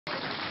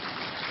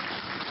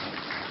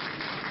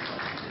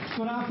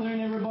Good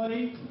afternoon,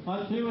 everybody.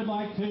 I too would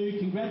like to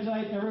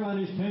congratulate everyone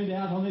who's turned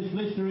out on this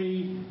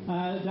blistery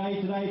day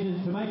today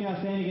to make our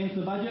stand against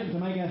the budget and to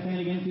make our stand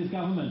against this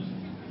government.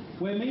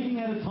 We're meeting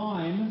at a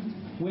time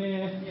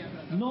where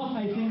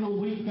not a single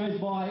week goes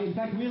by, in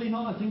fact really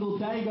not a single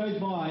day goes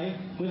by,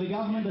 where the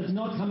government does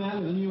not come out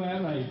with a new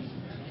outrage.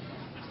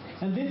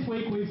 And this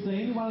week we've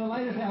seen one of the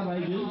latest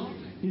outrages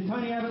is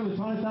Tony Abbott was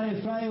trying to say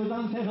Australia was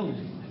unsettled.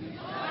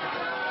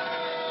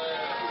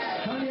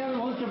 Tony Abbott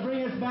wants to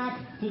bring us back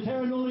to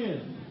terra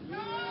nullius.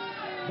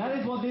 That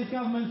is what this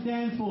government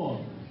stands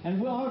for.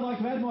 And I would like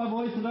to add my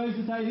voice to those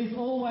who say this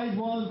always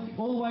was,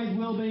 always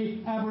will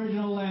be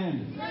Aboriginal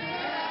land.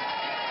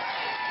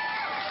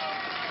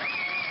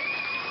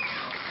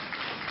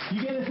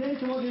 You get a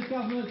sense of what this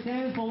government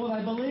stands for, what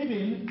they believe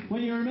in,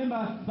 when you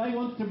remember they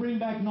want to bring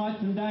back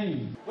knights and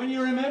dames. When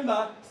you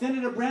remember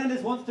Senator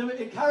Brandis wants to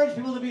encourage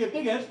people to be a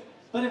bigot,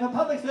 but if a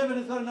public servant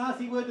has got a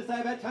nasty word to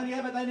say about Tony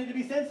Abbott, they need to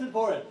be censored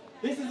for it.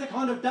 This is the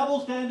kind of double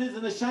standards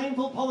and the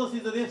shameful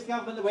policies of this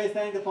government that we're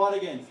standing to fight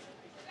against.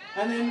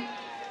 And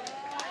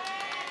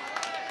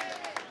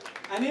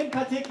in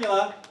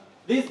particular,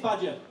 this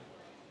budget.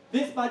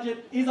 This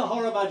budget is a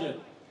horror budget.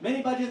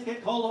 Many budgets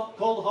get called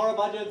horror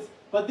budgets,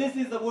 but this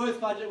is the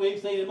worst budget we've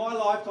seen in my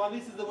lifetime.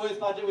 This is the worst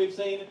budget we've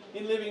seen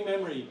in living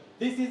memory.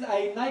 This is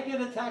a naked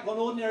attack on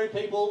ordinary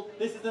people.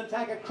 This is an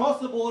attack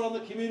across the board on the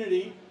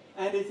community,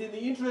 and it's in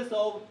the interest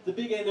of the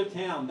big end of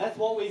town. That's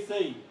what we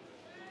see.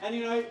 And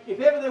you know,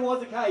 if ever there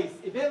was a case,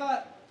 if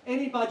ever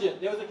any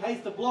budget, there was a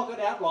case to block it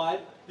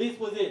outright, this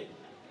was it.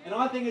 And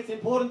I think it's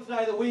important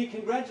today that we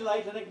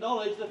congratulate and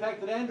acknowledge the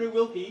fact that Andrew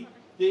Wilkie,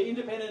 the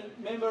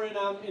independent member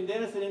in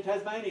Denison in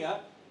Tasmania,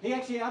 he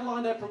actually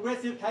outlined a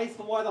progressive case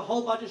for why the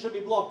whole budget should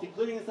be blocked,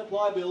 including the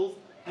supply bills,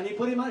 and he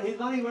put his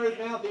money where his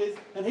mouth is,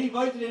 and he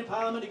voted in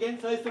Parliament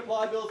against those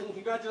supply bills, and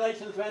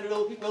congratulations to Andrew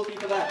Wilkie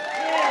for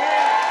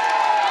that.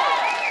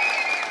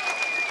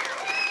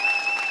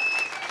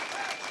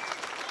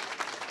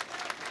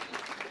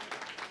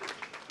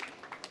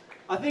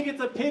 I think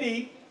it's a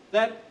pity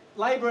that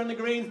Labor and the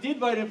Greens did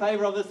vote in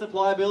favour of the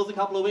supply bills a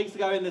couple of weeks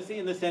ago in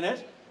the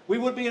Senate. We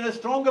would be in a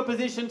stronger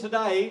position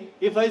today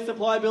if those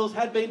supply bills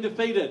had been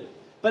defeated.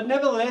 But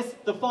nevertheless,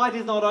 the fight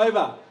is not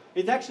over.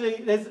 It's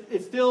actually,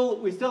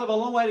 we still have a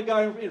long way to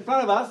go in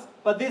front of us,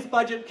 but this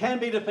budget can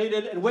be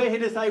defeated, and we're here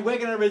to say we're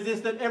going to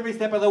resist it every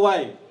step of the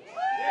way.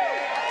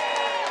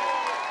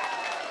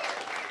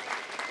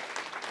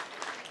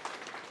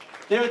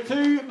 There are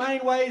two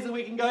main ways that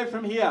we can go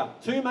from here,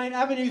 two main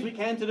avenues we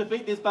can to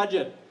defeat this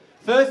budget.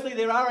 Firstly,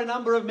 there are a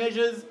number of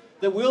measures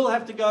that will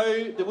have to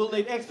go, that will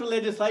need extra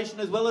legislation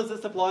as well as the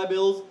supply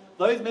bills.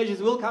 Those measures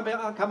will come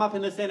up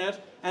in the Senate,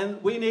 and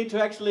we need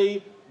to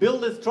actually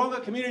build as strong a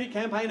community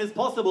campaign as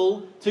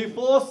possible to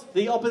force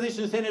the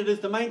opposition senators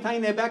to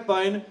maintain their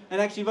backbone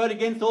and actually vote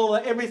against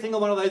every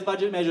single one of those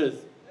budget measures.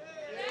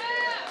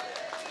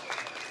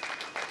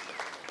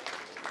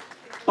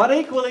 But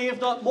equally,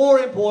 if not more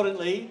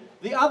importantly,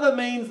 the other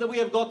means that we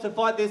have got to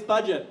fight this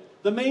budget,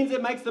 the means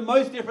that makes the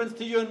most difference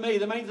to you and me,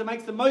 the means that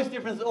makes the most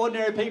difference to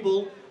ordinary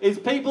people, is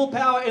people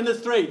power in the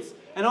streets.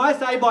 And I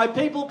say by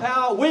people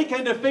power, we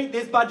can defeat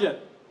this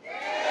budget.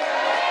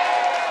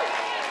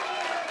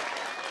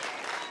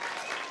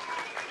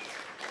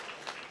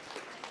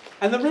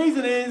 And the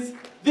reason is,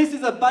 this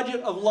is a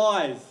budget of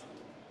lies.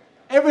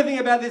 Everything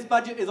about this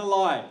budget is a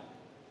lie.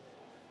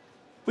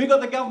 We've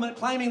got the government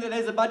claiming that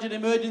there's a budget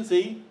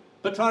emergency,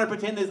 but trying to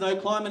pretend there's no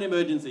climate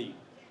emergency.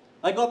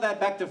 They got that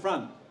back to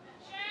front.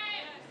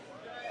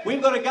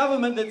 We've got a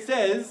government that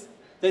says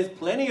there's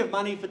plenty of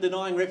money for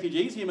denying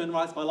refugees human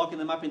rights by locking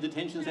them up in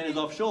detention centres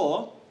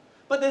offshore,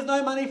 but there's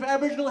no money for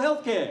Aboriginal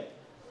healthcare.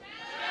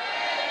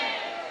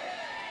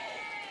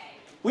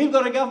 We've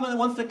got a government that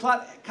wants to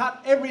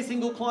cut every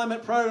single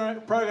climate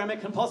program it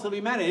can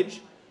possibly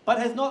manage, but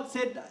has not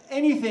said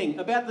anything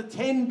about the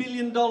 $10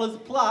 billion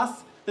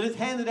plus that is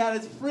handed out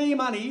as free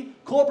money,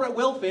 corporate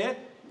welfare,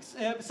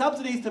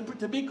 subsidies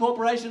to big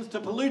corporations, to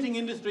polluting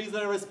industries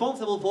that are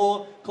responsible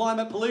for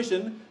climate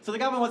pollution. So the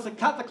government wants to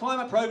cut the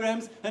climate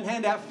programs and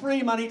hand out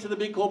free money to the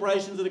big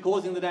corporations that are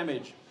causing the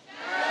damage.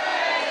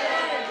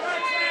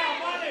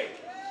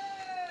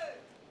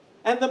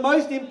 And the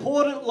most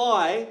important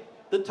lie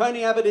that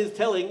Tony Abbott is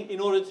telling in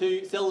order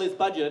to sell this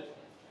budget,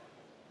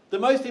 the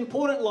most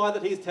important lie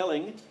that he's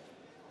telling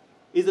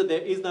is that there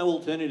is no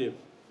alternative.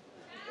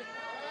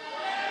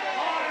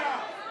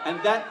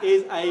 And that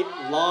is a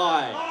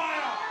lie.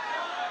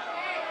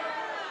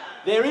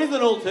 There is an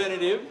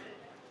alternative.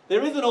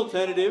 There is an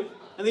alternative.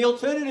 And the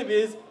alternative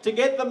is to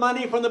get the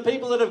money from the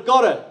people that have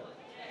got it.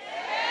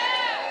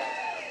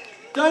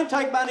 Don't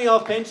take money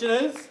off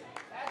pensioners.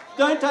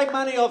 Don't take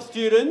money off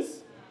students.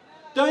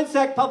 Don't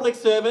sack public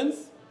servants.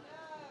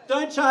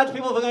 Don't charge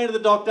people for going to the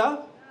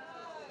doctor.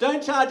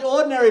 Don't charge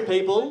ordinary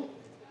people.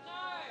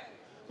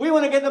 We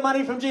want to get the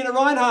money from Gina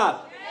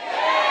Reinhardt.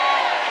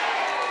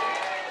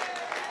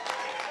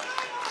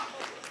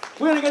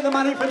 We want to get the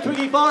money from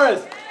Twiggy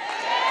Forrest.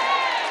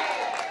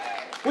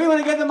 We want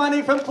to get the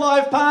money from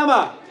Clive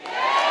Palmer.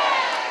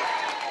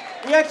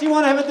 We actually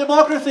want to have a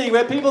democracy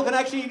where people can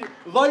actually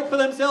vote for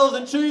themselves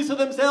and choose for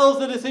themselves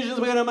the decisions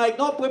we're going to make,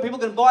 not where people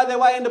can buy their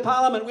way into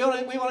Parliament. We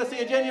want to see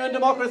a genuine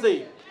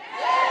democracy.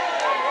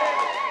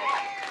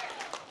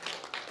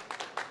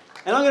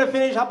 And I'm going to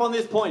finish up on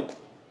this point.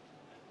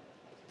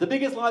 The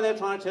biggest lie they're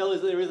trying to tell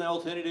is that there is an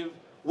alternative.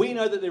 We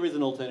know that there is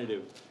an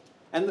alternative.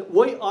 And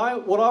what I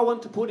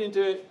want to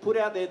put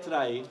out there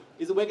today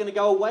is that we're going to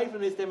go away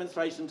from this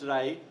demonstration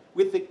today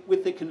with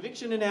the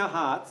conviction in our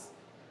hearts,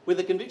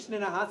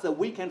 that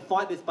we can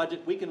fight this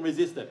budget, we can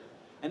resist it.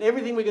 And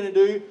everything we're going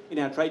to do in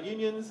our trade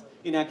unions,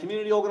 in our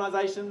community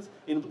organisations,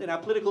 in our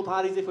political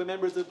parties if we're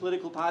members of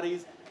political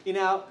parties, and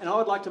I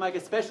would like to make a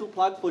special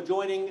plug for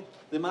joining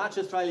the March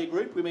Australia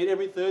group. We meet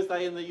every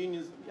Thursday in the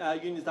Unions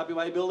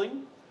WA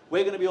building.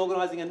 We're going to be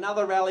organising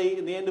another rally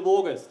in the end of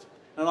August.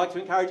 And I'd like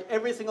to encourage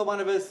every single one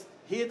of us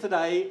here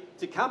today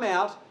to come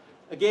out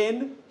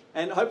again,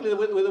 and hopefully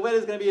the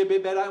weather's going to be a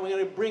bit better, and we're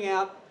going to bring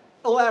out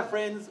all our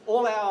friends,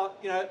 all our,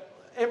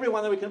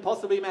 everyone that we can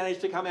possibly manage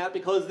to come out,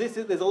 because there's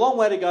a long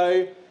way to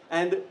go,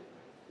 and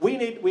we're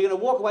going to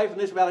walk away from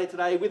this rally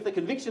today with the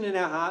conviction in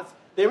our hearts.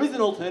 There is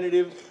an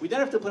alternative. We don't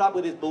have to put up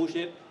with this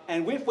bullshit,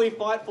 and if we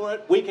fight for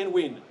it, we can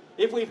win.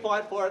 If we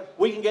fight for it,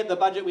 we can get the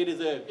budget we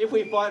deserve. If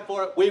we fight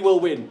for it, we will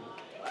win.